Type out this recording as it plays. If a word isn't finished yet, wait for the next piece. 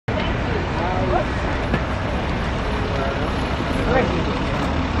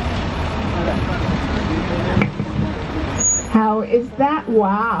Now, is that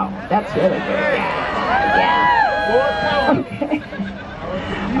wow? That's really good. Yeah. Okay.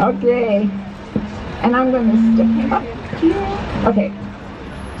 Okay. And I'm going to stick him up here. Okay.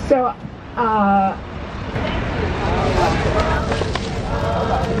 So, what are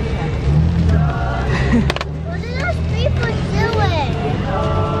those people doing?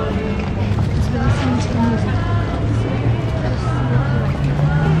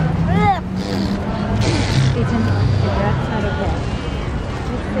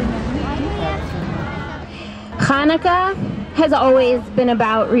 Chanukah has always been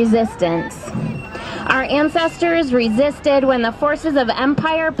about resistance. Our ancestors resisted when the forces of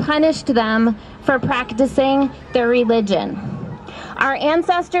empire punished them for practicing their religion. Our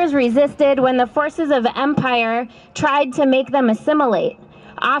ancestors resisted when the forces of empire tried to make them assimilate,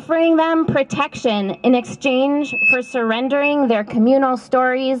 offering them protection in exchange for surrendering their communal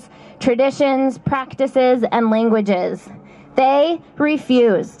stories, traditions, practices, and languages. They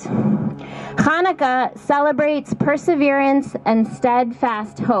refused. Chanukah celebrates perseverance and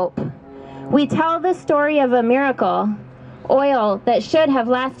steadfast hope. We tell the story of a miracle, oil that should have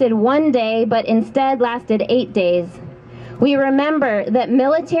lasted 1 day but instead lasted 8 days. We remember that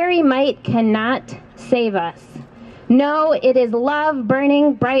military might cannot save us. No, it is love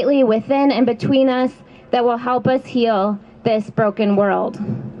burning brightly within and between us that will help us heal this broken world.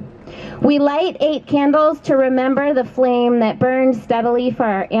 We light 8 candles to remember the flame that burned steadily for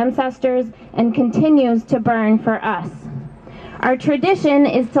our ancestors and continues to burn for us. Our tradition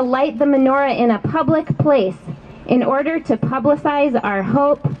is to light the menorah in a public place in order to publicize our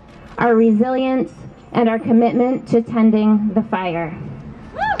hope, our resilience, and our commitment to tending the fire.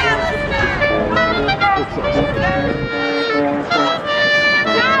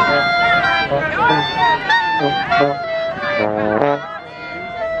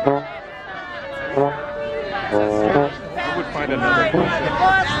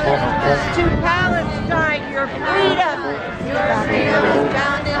 To Palestine, your freedom is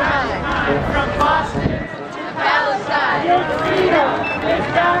bound in high. From Boston to Palestine, your freedom is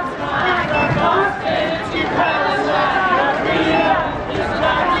bound in high. From Boston to Palestine, your freedom is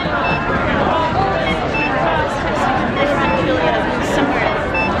bound in high.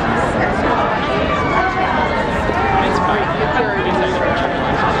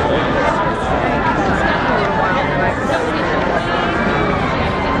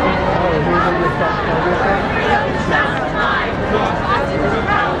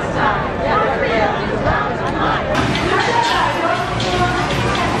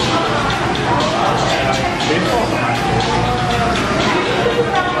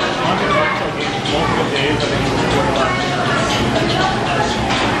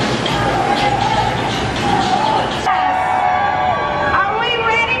 Are we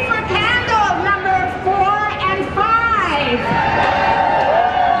ready for candle number 4 and 5?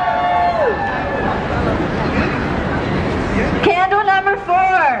 Candle number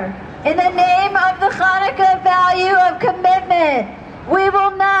 4. In the name of the Chanukah value of commitment, we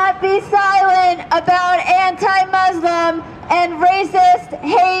will not be silent about anti-Muslim and racist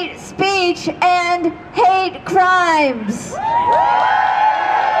hate speech and hate crimes.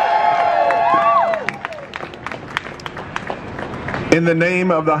 In the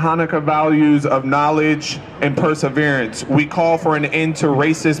name of the Chanukah values of knowledge and perseverance, we call for an end to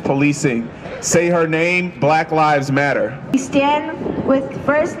racist policing. Say her name, Black Lives Matter. We stand with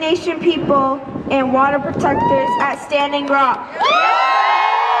First Nation people and water protectors at Standing Rock.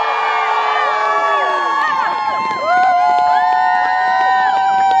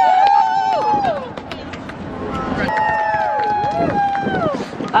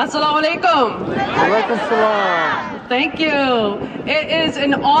 Assalamu alaikum. Thank you. It is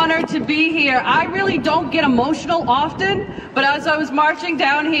an honor to be here. I really don't get emotional often, but as I was marching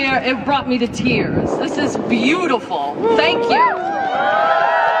down here, it brought me to tears. This is beautiful. Thank you.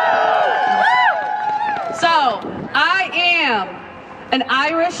 So, I am an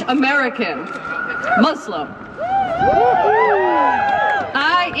Irish American Muslim.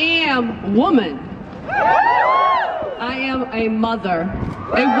 I am woman. I am a mother,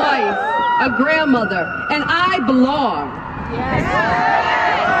 a wife, a grandmother, and I belong. Yes.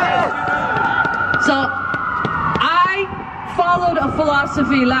 So I followed a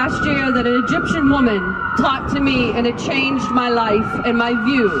philosophy last year that an Egyptian woman taught to me, and it changed my life and my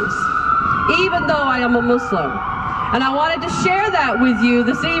views, even though I am a Muslim. And I wanted to share that with you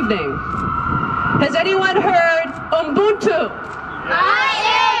this evening. Has anyone heard Ubuntu? I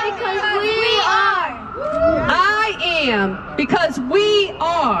am because we are. I am because we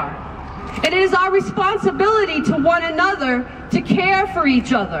are. It is our responsibility to one another to care for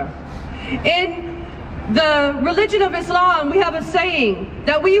each other. In